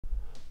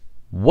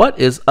What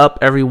is up,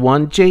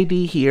 everyone?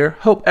 JD here.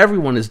 Hope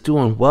everyone is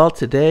doing well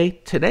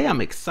today. Today I'm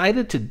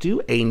excited to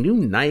do a new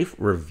knife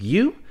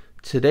review.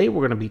 Today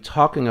we're going to be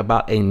talking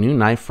about a new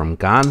knife from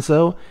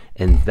Ganzo,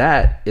 and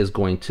that is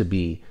going to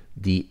be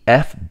the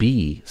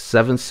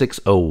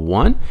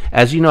FB7601.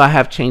 As you know, I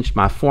have changed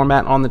my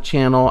format on the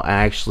channel. I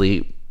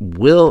actually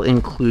will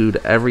include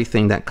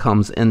everything that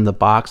comes in the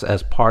box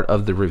as part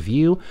of the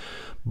review.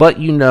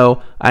 But you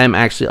know, I am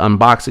actually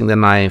unboxing the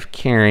knife,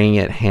 carrying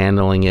it,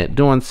 handling it,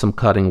 doing some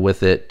cutting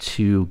with it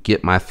to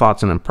get my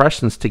thoughts and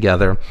impressions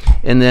together.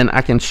 And then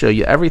I can show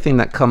you everything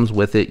that comes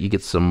with it. You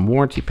get some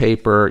warranty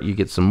paper, you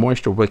get some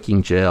moisture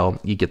wicking gel,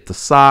 you get the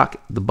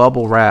sock, the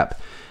bubble wrap,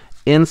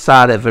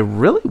 inside of a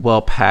really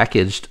well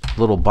packaged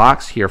little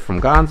box here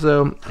from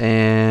Ganzo.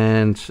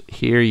 And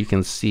here you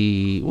can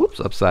see, whoops,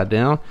 upside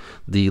down,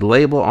 the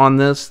label on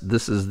this.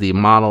 This is the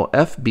model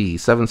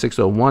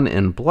FB7601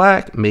 in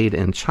black, made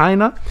in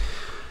China.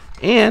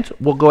 And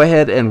we'll go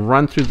ahead and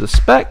run through the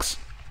specs.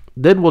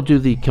 Then we'll do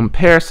the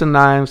comparison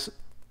knives,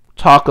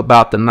 talk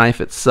about the knife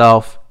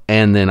itself,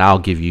 and then I'll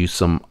give you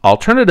some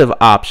alternative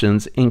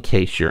options in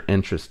case you're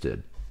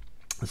interested.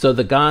 So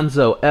the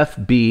Ganzo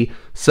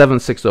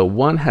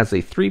FB7601 has a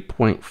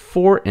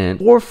 3.4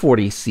 inch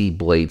 440C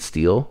blade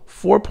steel,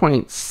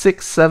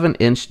 4.67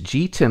 inch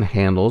G10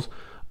 handles.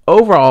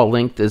 Overall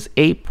length is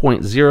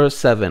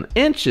 8.07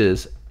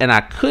 inches, and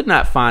I could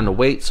not find a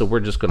weight, so we're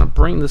just going to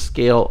bring the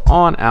scale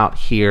on out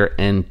here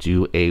and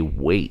do a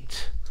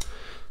weight.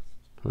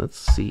 Let's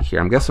see here.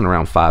 I'm guessing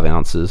around 5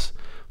 ounces.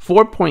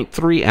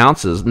 4.3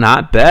 ounces,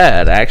 not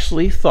bad. I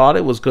actually thought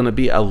it was going to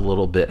be a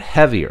little bit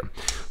heavier.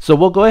 So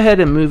we'll go ahead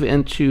and move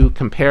into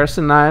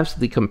comparison knives.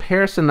 The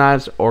comparison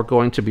knives are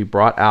going to be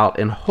brought out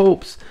in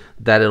hopes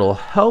that it'll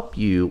help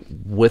you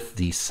with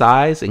the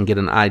size and get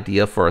an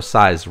idea for a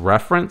size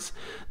reference.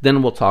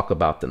 Then we'll talk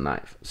about the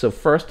knife. So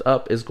first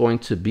up is going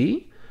to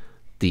be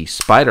the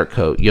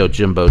Spyderco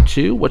Yojimbo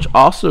 2, which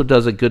also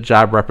does a good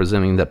job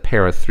representing the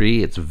Para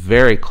 3. It's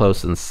very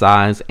close in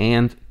size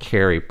and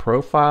carry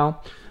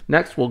profile.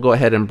 Next, we'll go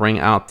ahead and bring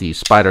out the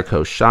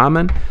Spyderco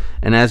Shaman.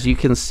 And as you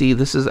can see,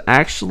 this is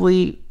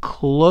actually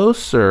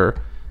closer.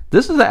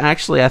 This is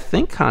actually, I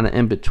think, kind of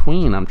in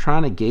between. I'm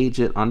trying to gauge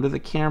it under the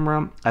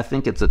camera. I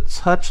think it's a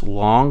touch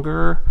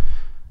longer.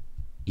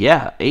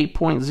 Yeah,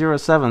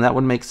 8.07, that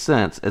would make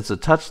sense. It's a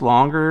touch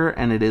longer,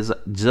 and it is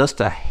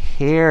just a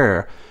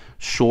hair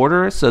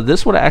shorter. So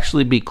this would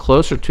actually be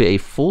closer to a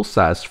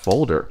full-size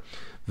folder.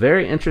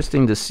 Very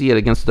interesting to see it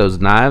against those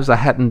knives.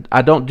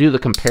 I don't do the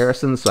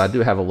comparison, so I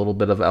do have a little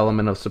bit of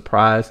element of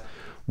surprise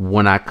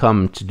when I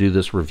come to do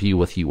this review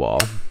with you all.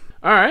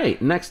 All right,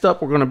 next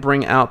up, we're going to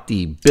bring out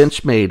the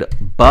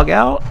Benchmade Bug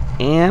Out,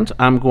 and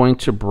I'm going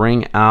to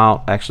bring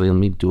out, actually, let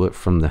me do it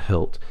from the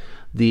hilt,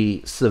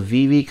 the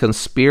Civivi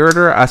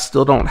Conspirator. I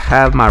still don't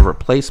have my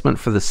replacement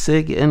for the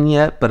SIG in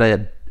yet, but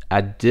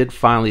I did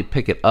finally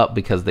pick it up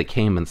because they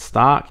came in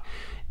stock,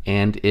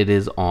 and it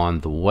is on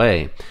the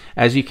way.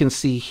 As you can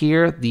see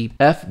here, the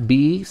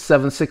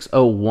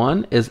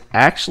FB7601 is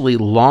actually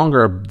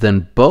longer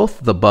than both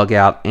the Bug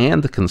Out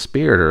and the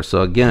Conspirator.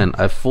 So again,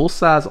 a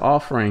full-size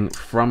offering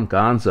from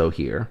Ganzo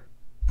here.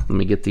 Let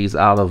me get these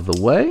out of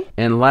the way.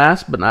 And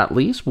last but not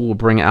least, we'll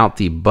bring out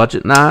the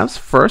budget knives.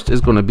 First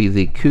is going to be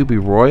the Kubi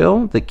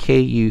Royal, the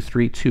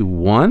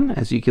KU321.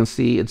 As you can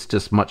see, it's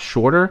just much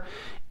shorter.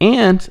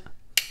 And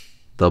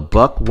the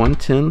Buck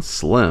 110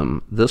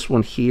 Slim. This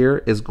one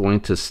here is going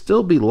to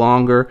still be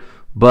longer,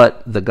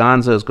 but the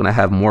Ganzo is going to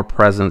have more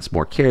presence,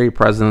 more carry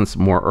presence,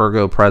 more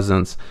ergo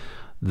presence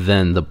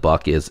than the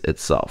Buck is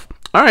itself.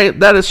 All right,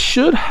 that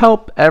should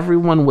help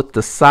everyone with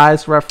the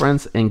size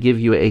reference and give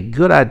you a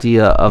good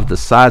idea of the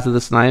size of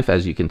this knife.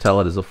 As you can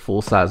tell, it is a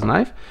full-size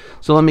knife.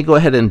 So let me go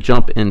ahead and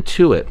jump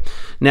into it.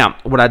 Now,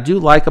 what I do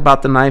like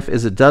about the knife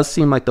is it does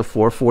seem like the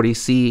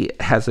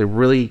 440C has a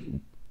really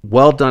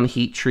well done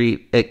heat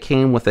treat. It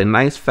came with a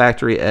nice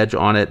factory edge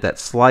on it that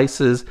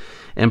slices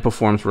and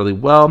performs really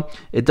well.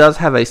 It does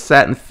have a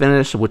satin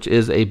finish, which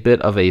is a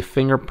bit of a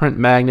fingerprint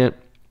magnet,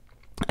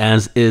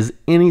 as is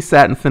any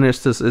satin finish.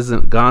 This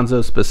isn't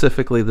Ganzo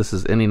specifically, this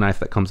is any knife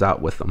that comes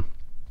out with them.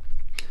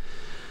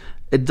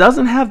 It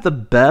doesn't have the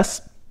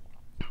best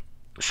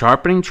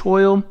sharpening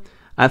choil.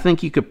 I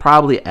think you could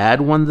probably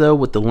add one though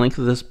with the length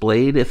of this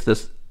blade if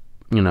this,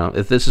 you know,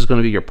 if this is going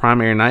to be your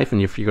primary knife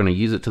and if you're going to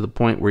use it to the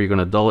point where you're going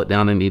to dull it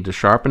down and need to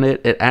sharpen it.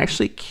 It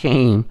actually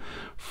came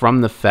from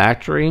the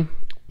factory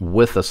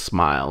with a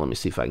smile. Let me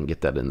see if I can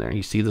get that in there.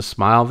 You see the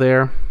smile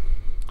there?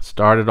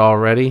 Started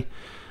already.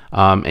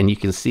 And you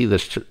can see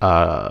this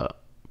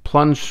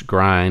plunge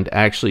grind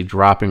actually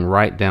dropping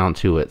right down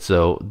to it.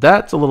 So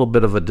that's a little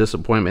bit of a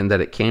disappointment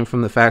that it came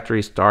from the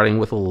factory starting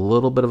with a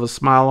little bit of a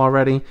smile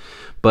already.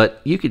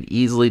 But you could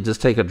easily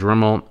just take a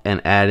Dremel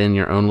and add in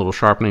your own little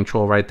sharpening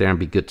tool right there and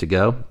be good to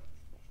go.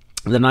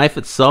 The knife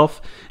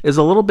itself is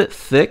a little bit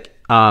thick.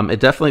 It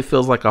definitely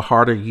feels like a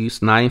harder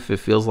use knife. It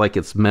feels like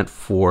it's meant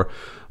for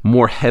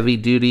more heavy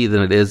duty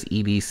than it is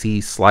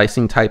EDC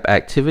slicing type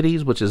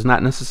activities, which is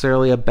not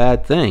necessarily a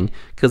bad thing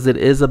because it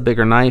is a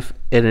bigger knife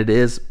and it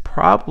is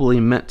probably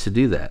meant to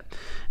do that.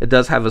 It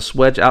does have a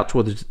swedge out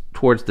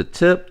towards the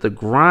tip. The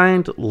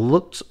grind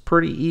looks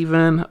pretty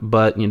even,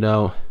 but you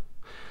know,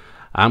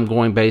 I'm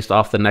going based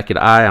off the naked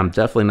eye. I'm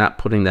definitely not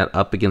putting that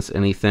up against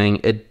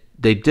anything.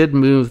 They did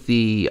move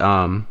the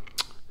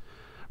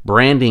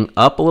branding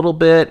up a little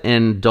bit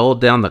and dulled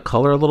down the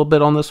color a little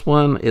bit on this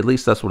one. At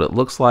least that's what it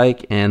looks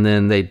like. And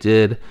then they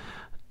did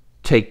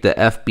take the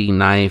FB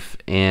knife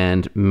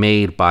and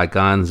made by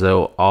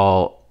Ganzo,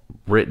 all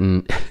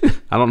written.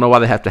 I don't know why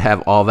they have to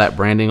have all that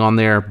branding on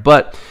there,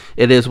 but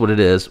it is what it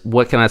is.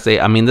 What can I say?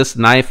 I mean, this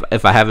knife,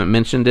 if I haven't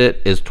mentioned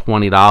it, is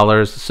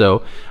 $20.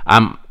 So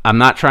I'm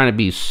not trying to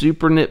be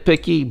super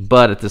nitpicky,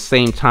 but at the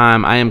same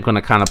time, I am going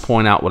to kind of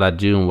point out what I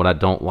do and what I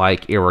don't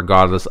like,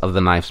 irregardless of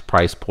the knife's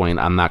price point.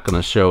 I'm not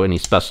going to show any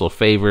special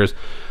favors,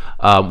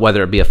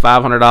 whether it be a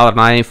 $500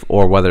 knife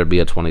or whether it be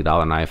a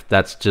 $20 knife.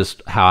 That's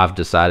just how I've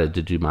decided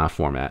to do my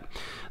format.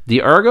 The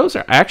ergos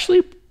are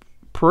actually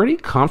pretty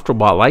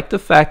comfortable. I like the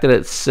fact that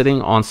it's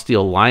sitting on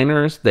steel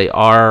liners. They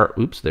are,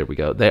 oops, there we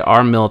go. They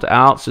are milled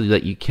out so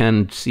that you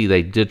can see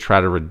they did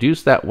try to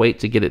reduce that weight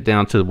to get it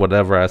down to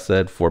whatever I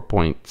said,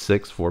 4.6,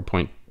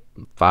 4.5.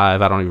 I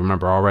don't even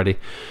remember already.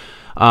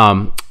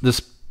 This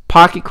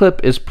pocket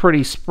clip is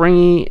pretty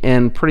springy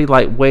and pretty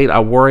lightweight. I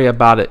worry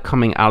about it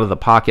coming out of the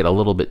pocket a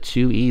little bit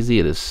too easy.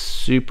 It is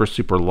super,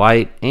 super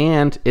light,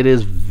 and it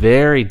is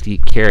very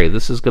deep carry.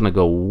 This is going to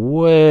go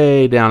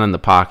way down in the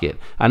pocket.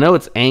 I know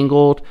it's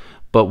angled,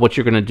 but what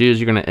you're going to do is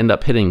you're going to end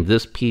up hitting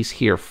this piece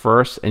here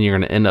first, and you're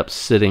going to end up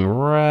sitting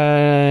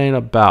right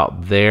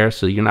about there.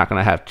 So you're not going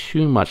to have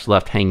too much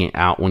left hanging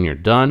out when you're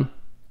done.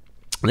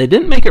 They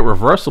didn't make it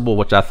reversible,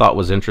 which I thought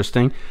was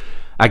interesting.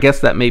 I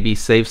guess that maybe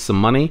saves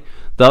some money.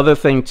 The other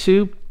thing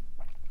too,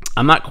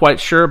 I'm not quite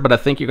sure, but I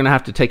think you're going to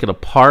have to take it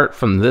apart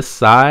from this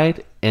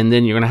side, and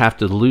then you're going to have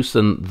to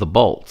loosen the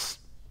bolts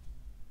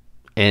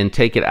and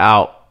take it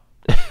out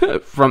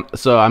from.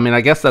 So I mean, I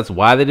guess that's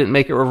why they didn't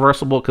make it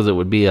reversible, because it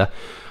would be a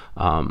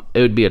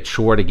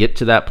chore to get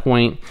to that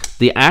point.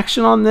 The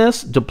action on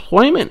this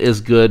deployment is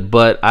good,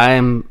 but I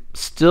am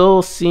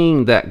still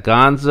seeing that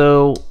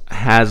Ganzo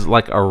has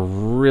like a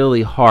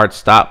really hard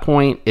stop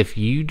point. If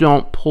you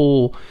don't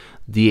pull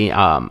the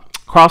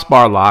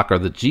crossbar lock or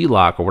the G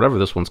lock or whatever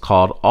this one's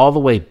called all the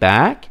way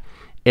back,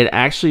 it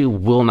actually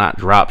will not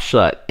drop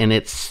shut. And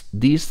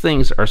these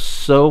things are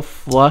so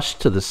flush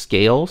to the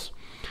scales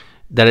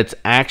that it's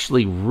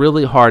actually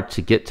really hard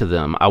to get to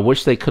them. I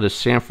wish they could have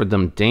chamfered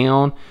them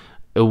down.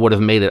 It would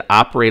have made it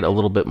operate a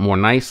little bit more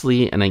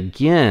nicely. And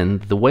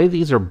again, the way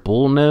these are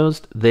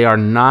bull-nosed, they are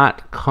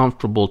not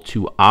comfortable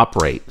to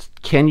operate.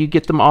 Can you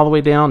get them all the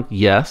way down?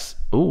 Yes.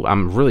 Ooh,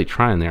 I'm really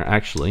trying there,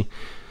 actually.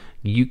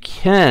 You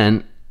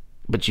can,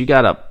 but you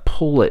got to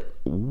pull it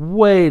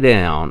way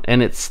down,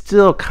 and it's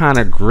still kind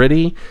of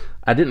gritty.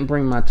 I didn't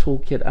bring my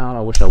toolkit out.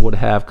 I wish I would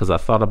have, because I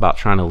thought about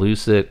trying to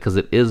loose it, because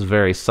it is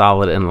very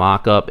solid and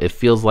lock up. It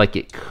feels like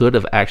it could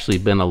have actually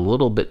been a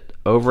little bit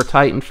over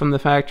tightened from the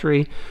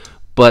factory,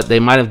 but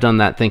they might have done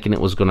that thinking it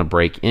was going to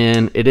break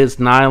in. It is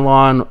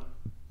nylon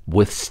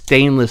with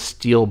stainless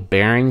steel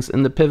bearings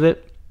in the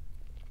pivot.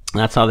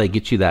 That's how they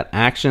get you that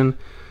action.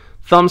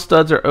 Thumb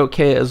studs are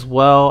okay as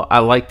well. I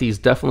like these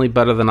definitely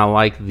better than I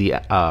like the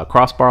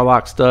crossbar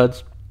lock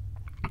studs.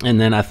 And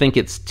then I think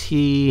it's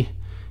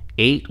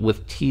T8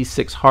 with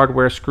T6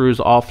 hardware screws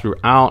all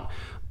throughout.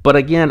 But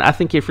again, I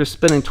think if you're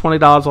spending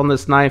 $20 on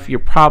this knife, you're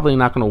probably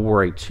not going to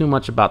worry too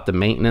much about the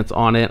maintenance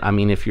on it. I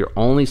mean, if you're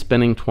only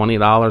spending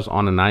 $20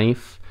 on a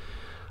knife,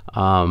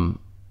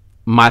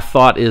 my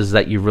thought is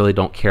that you really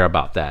don't care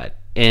about that.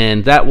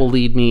 And that will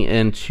lead me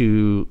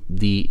into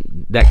the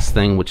next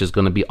thing, which is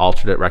going to be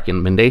alternate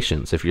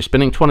recommendations. If you're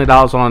spending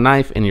 $20 on a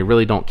knife and you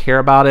really don't care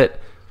about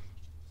it,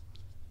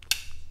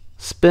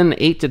 spend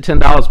 $8 to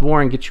 $10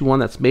 more and get you one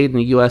that's made in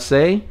the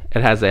USA.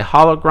 It has a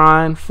hollow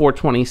grind,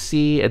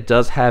 420C. It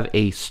does have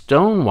a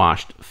stone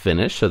washed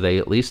finish, so they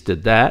at least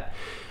did that.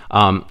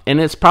 And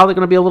it's probably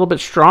going to be a little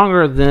bit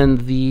stronger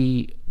than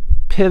the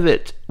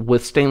pivot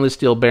with stainless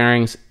steel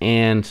bearings,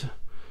 and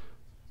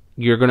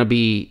you're going to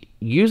be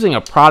using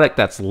a product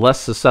that's less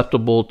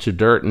susceptible to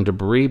dirt and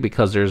debris,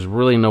 because there's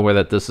really nowhere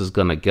that this is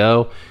going to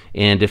go.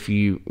 And if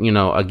you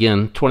know,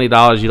 again,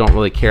 $20, you don't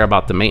really care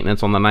about the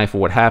maintenance on the knife or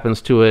what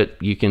happens to it.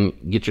 You can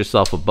get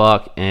yourself a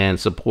buck and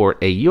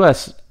support a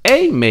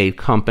USA made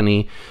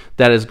company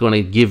that is going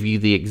to give you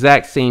the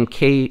exact same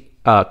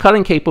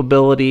cutting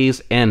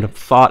capabilities and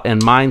thought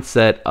and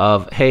mindset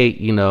of, hey,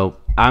 you know,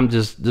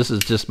 this is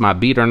just my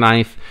beater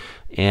knife,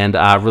 and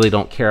I really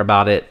don't care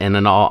about it. And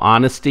in all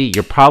honesty,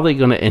 you're probably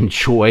going to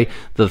enjoy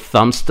the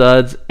thumb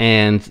studs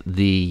and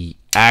the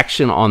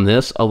action on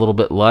this a little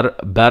bit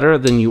better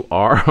than you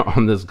are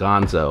on this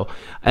Ganzo.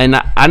 And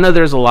I know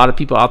there's a lot of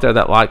people out there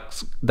that like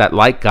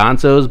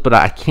Ganzos, but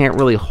I can't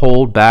really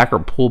hold back or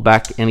pull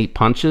back any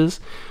punches,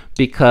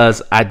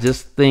 because I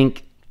just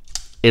think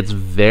it's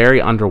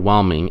very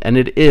underwhelming. And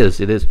it is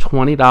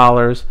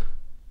 $20,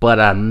 but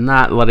I'm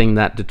not letting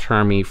that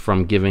deter me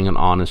from giving an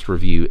honest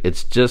review.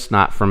 It's just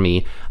not for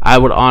me. I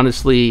would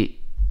honestly,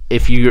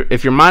 if your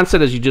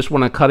mindset is you just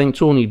want a cutting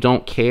tool and you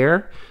don't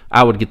care,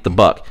 I would get the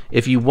Buck.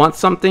 If you want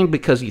something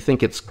because you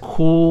think it's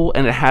cool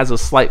and it has a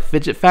slight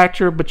fidget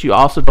factor, but you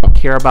also don't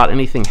care about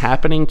anything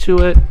happening to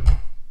it,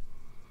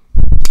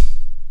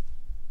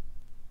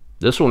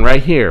 this one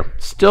right here,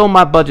 still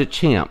my budget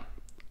champ.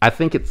 I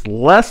think it's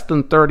less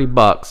than 30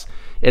 bucks.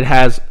 It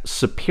has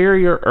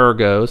superior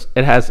ergos.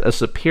 It has a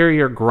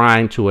superior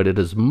grind to it. It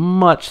is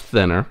much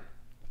thinner.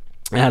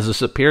 It has a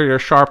superior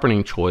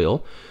sharpening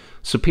choil,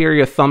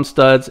 superior thumb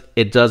studs.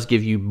 It does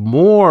give you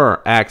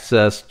more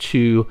access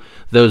to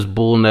those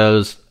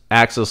bullnose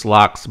axis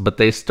locks, but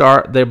they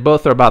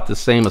both are about the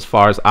same as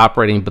far as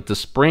operating, but the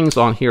springs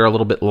on here are a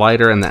little bit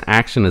lighter and the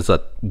action is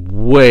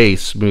way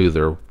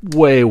smoother,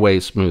 way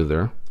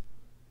smoother.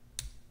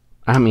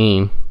 I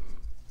mean,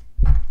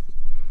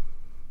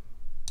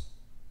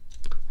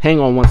 hang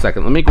on one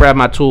second. Let me grab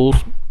my tools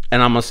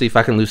and I'm gonna see if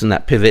I can loosen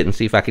that pivot and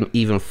see if I can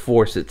even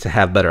force it to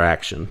have better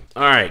action.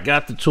 All right,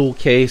 got the tool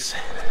case.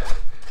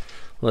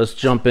 Let's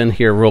jump in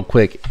here real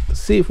quick.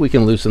 See if we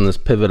can loosen this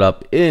pivot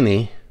up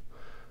real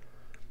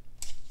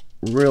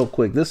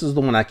quick. This is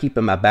the one I keep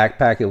in my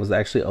backpack. It was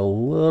actually a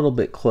little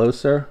bit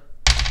closer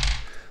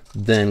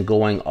than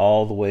going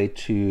all the way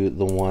to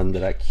the one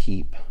that I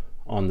keep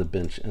on the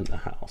bench in the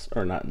house,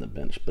 or not in the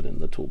bench, but in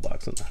the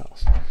toolbox in the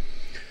house.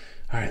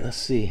 All right, let's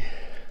see.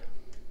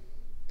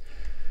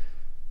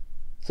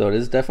 So it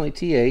is definitely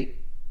T8.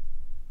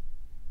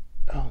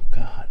 Oh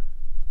God,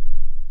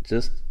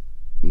 just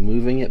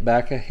moving it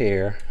back a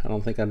hair. I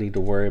don't think I need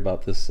to worry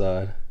about this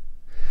side.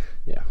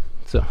 Yeah,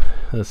 so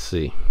let's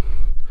see.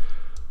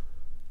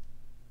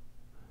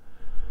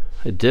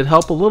 It did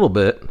help a little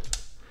bit.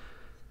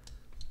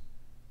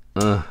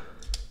 Did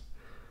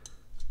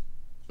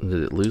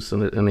it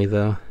loosen it any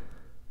though?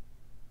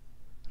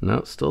 No,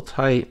 it's still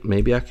tight.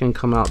 Maybe I can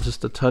come out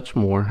just a touch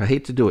more. I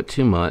hate to do it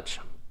too much.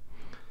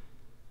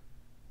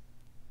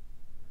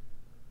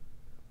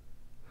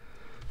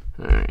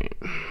 All right.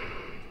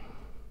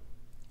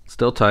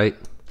 Still tight.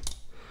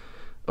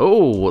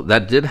 Oh,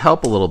 that did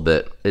help a little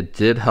bit. It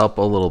did help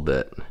a little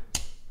bit.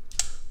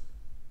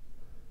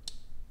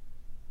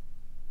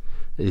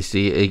 You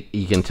see,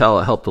 you can tell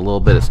it helped a little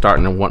bit. It's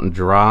starting to want to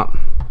drop.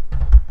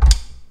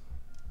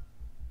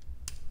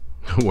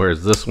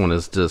 Whereas this one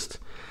is just,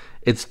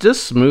 it's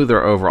just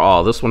smoother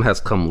overall. This one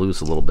has come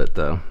loose a little bit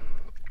though.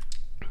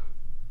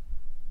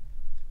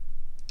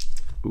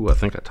 Ooh, I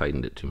think I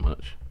tightened it too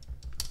much.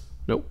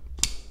 Nope.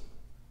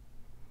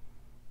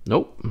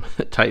 Nope,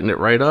 tighten it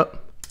right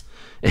up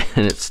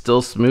and it's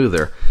still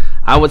smoother.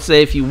 I would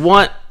say if you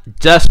want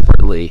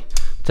desperately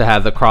to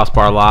have the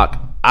crossbar lock,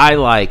 I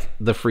like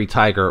the Free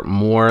Tiger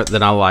more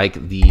than I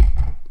like the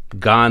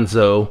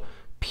Ganzo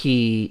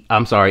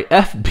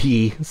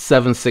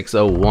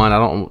FB7601. I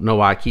don't know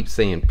why I keep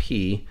saying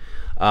P.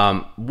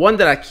 One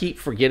that I keep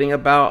forgetting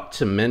about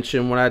to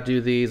mention when I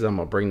do these, I'm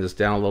gonna bring this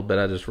down a little bit.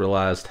 I just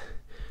realized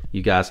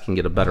you guys can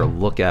get a better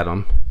look at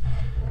them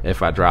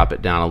if I drop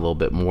it down a little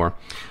bit more.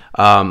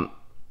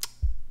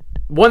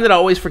 One that I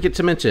always forget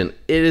to mention,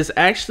 it is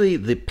actually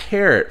the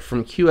Parrot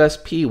from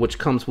QSP, which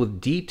comes with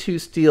D2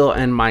 steel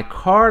and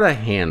micarta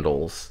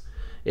handles.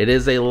 It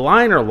is a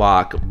liner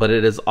lock, but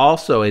it is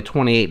also a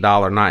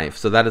 $28 knife.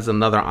 So that is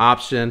another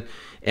option.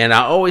 And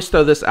I always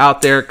throw this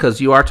out there because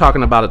you are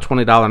talking about a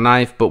 $20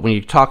 knife, but when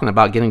you're talking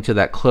about getting to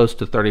that close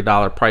to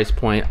 $30 price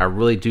point, I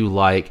really do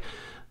like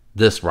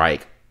this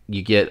rike.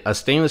 You get a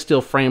stainless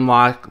steel frame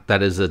lock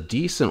that is a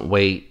decent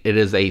weight. It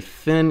is a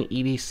thin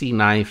EDC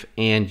knife,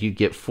 and you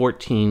get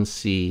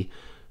 14C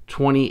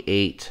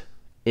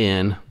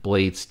 28N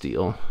blade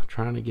steel.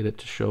 Trying to get it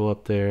to show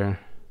up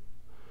there.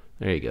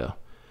 There you go.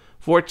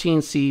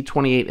 14C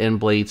 28N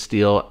blade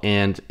steel,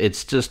 and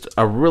it's just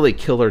a really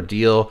killer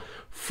deal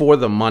for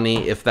the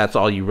money if that's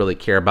all you really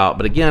care about.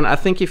 But again, I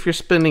think if you're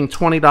spending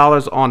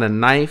 $20 on a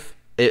knife,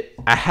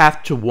 I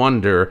have to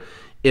wonder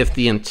if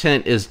the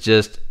intent is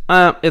just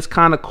it's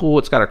kind of cool,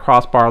 it's got a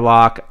crossbar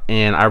lock,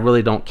 and I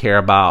really don't care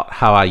about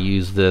how I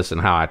use this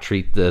and how I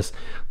treat this.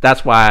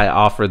 That's why I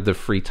offered the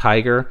Free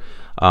Tiger.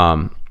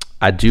 I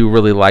do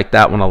really like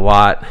that one a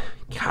lot.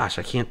 Gosh,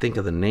 I can't think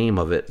of the name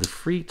of it. The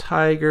Free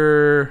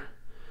Tiger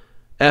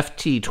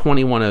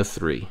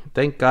FT2103.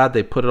 Thank God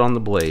they put it on the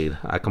blade.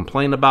 I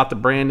complained about the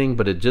branding,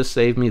 but it just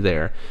saved me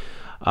there.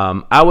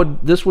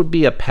 This would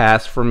be a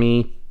pass for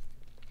me.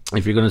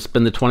 If you're going to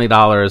spend the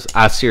 $20,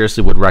 I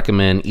seriously would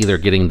recommend either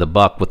getting the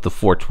Buck with the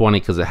 420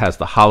 because it has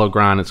the hollow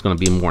grind. It's going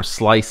to be more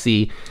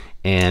slicey,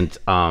 and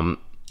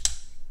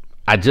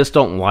I just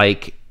don't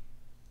like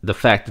the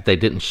fact that they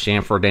didn't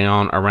chamfer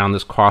down around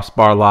this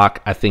crossbar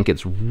lock. I think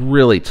it's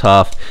really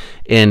tough,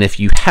 and if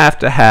you have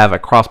to have a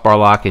crossbar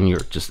lock and you're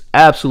just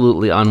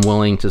absolutely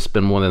unwilling to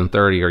spend more than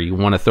 30, or you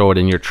want to throw it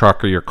in your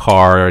truck or your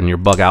car or in your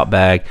bug out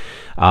bag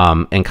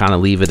and kind of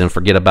leave it and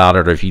forget about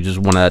it, or if you just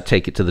want to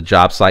take it to the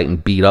job site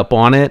and beat up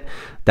on it,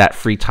 that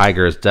Free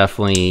Tiger is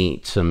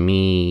definitely, to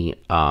me,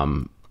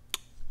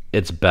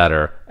 it's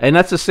better. And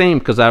that's the same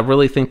because I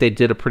really think they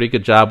did a pretty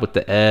good job with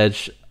the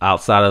edge.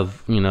 Outside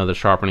of, you know, the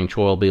sharpening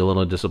choil will be a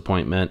little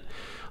disappointment.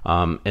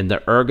 And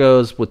the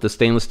ergos with the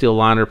stainless steel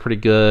liner are pretty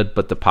good,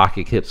 but the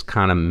pocket hip's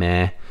kind of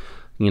meh.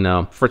 You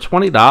know, for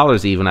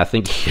 $20 even, I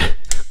think,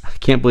 I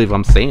can't believe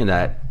I'm saying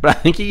that, but I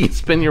think you can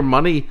spend your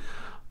money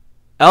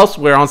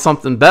elsewhere on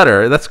something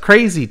better. That's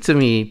crazy to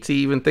me to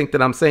even think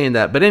that I'm saying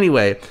that. But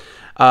anyway,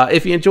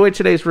 if you enjoyed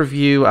today's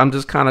review, I'm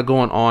just kind of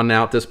going on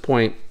now at this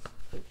point.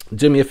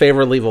 Do me a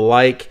favor, leave a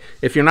like.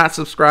 If you're not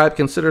subscribed,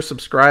 consider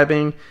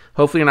subscribing.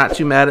 Hopefully you're not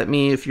too mad at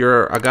me if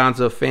you're a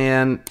Ganzo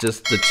fan.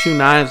 Just the 2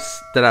 knives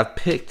that I've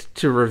picked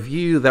to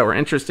review that were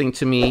interesting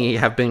to me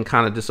have been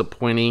kind of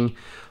disappointing.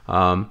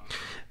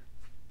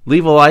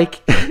 Leave a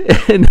like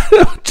and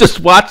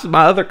just watch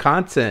my other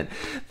content.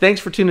 Thanks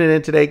for tuning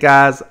in today,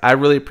 guys. I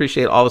really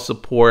appreciate all the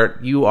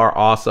support. You are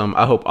awesome.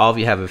 I hope all of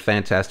you have a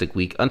fantastic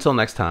week. Until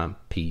next time,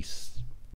 peace.